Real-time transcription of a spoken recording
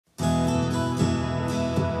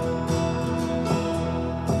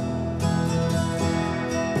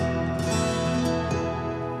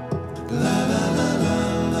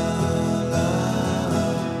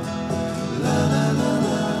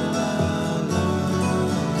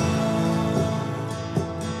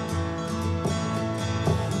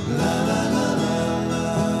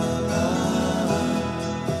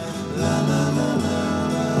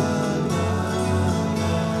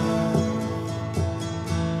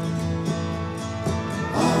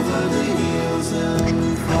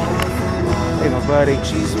Hey, my buddy.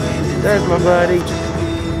 There's my buddy.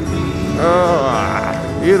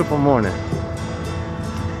 Oh, beautiful morning.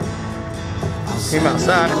 Came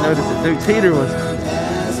outside and noticed that Duke's heater was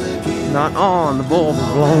not on. The bulb was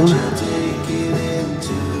blown.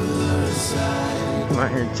 Come out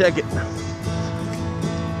here and check it.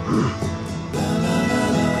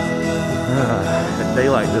 At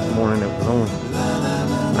daylight this morning, it was on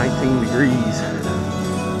 19 degrees.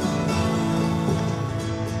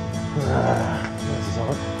 This is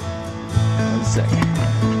on. 1 second.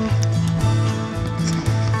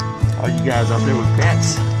 All you guys out there with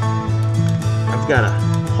pets, I've got a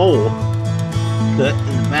hole cut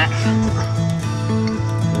in the back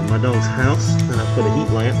of my dog's house, and I put a heat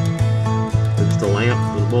lamp, or just a lamp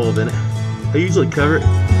with a bulb in it. I usually cover it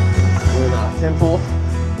with tinfoil,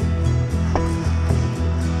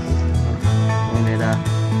 and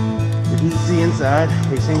it heats the inside.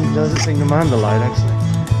 He doesn't seem to mind the light, actually.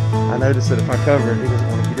 I noticed that if I cover it, he doesn't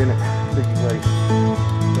want to get in it.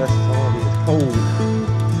 That's all it is, cold.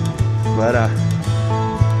 But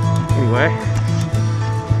anyway,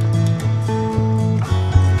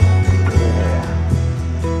 yeah.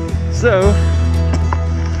 So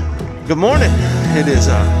good morning. It is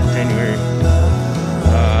January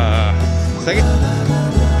 2nd.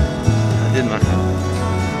 I did my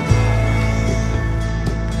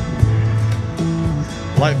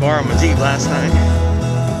light bar on my Jeep last night.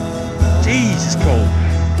 Jeez, it's cold.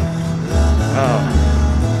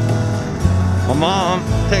 My mom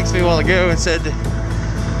texted me a while ago and said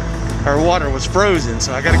her water was frozen,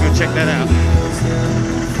 so I gotta go check that out.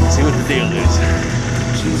 See what the deal is.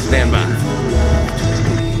 Stand by.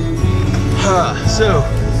 So,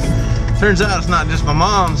 turns out it's not just my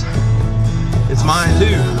mom's, it's mine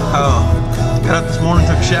too. Got up this morning,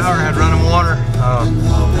 took a shower, had running water.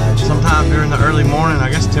 Sometime during the early morning, I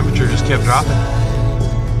guess the temperature just kept dropping.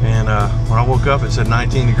 And when I woke up, it said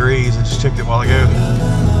 19 degrees. I just checked it a while ago.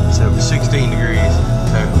 It said it was 16 degrees.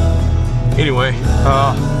 So anyway,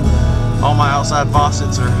 all my outside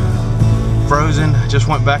faucets are frozen. I just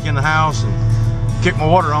went back in the house and kicked my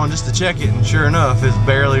water on just to check it, and sure enough, it's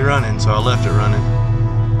barely running, so I left it running.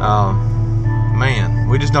 Man,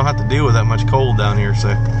 we just don't have to deal with that much cold down here, so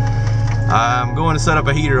I'm going to set up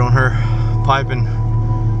a heater on her piping.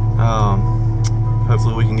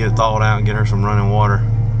 Hopefully we can get it thawed out and get her some running water,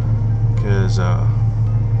 because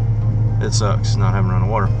it sucks not having running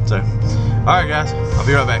water. So, alright guys, I'll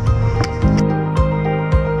be right back.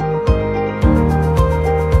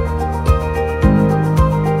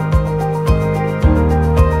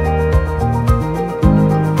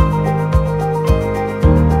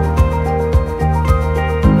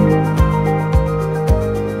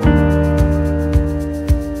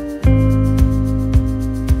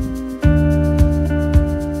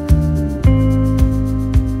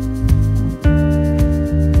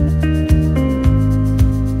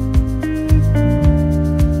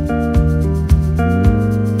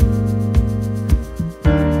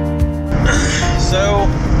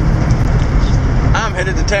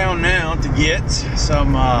 Headed to town now to get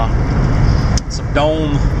some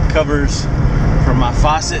dome covers for my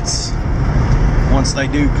faucets. Once they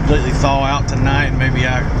do completely thaw out tonight, maybe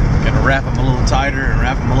I can wrap them a little tighter and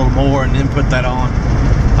wrap them a little more and then put that on.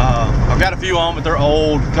 I've got a few on, but they're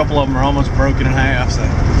old. A couple of them are almost broken in half, so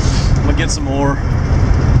I'm gonna get some more.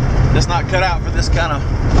 Just not cut out for this kind of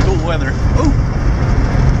cool weather. Ooh.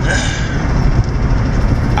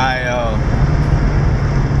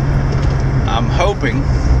 I'm hoping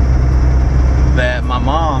that my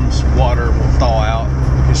mom's water will thaw out,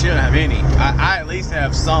 because she doesn't have any. I at least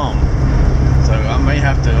have some, so I may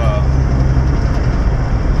have to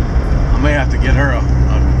get her a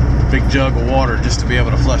big jug of water just to be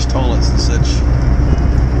able to flush toilets and such.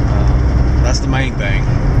 That's the main thing,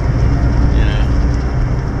 you know.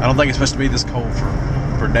 I don't think it's supposed to be this cold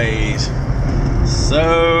for days.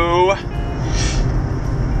 So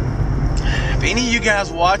if any of you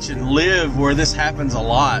guys watching live where this happens a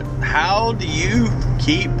lot, how do you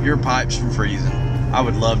keep your pipes from freezing? I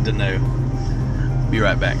would love to know. Be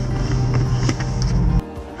right back.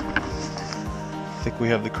 I think we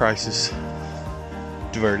have the crisis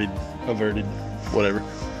averted, whatever.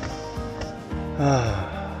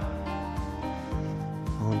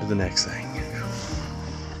 On to the next thing.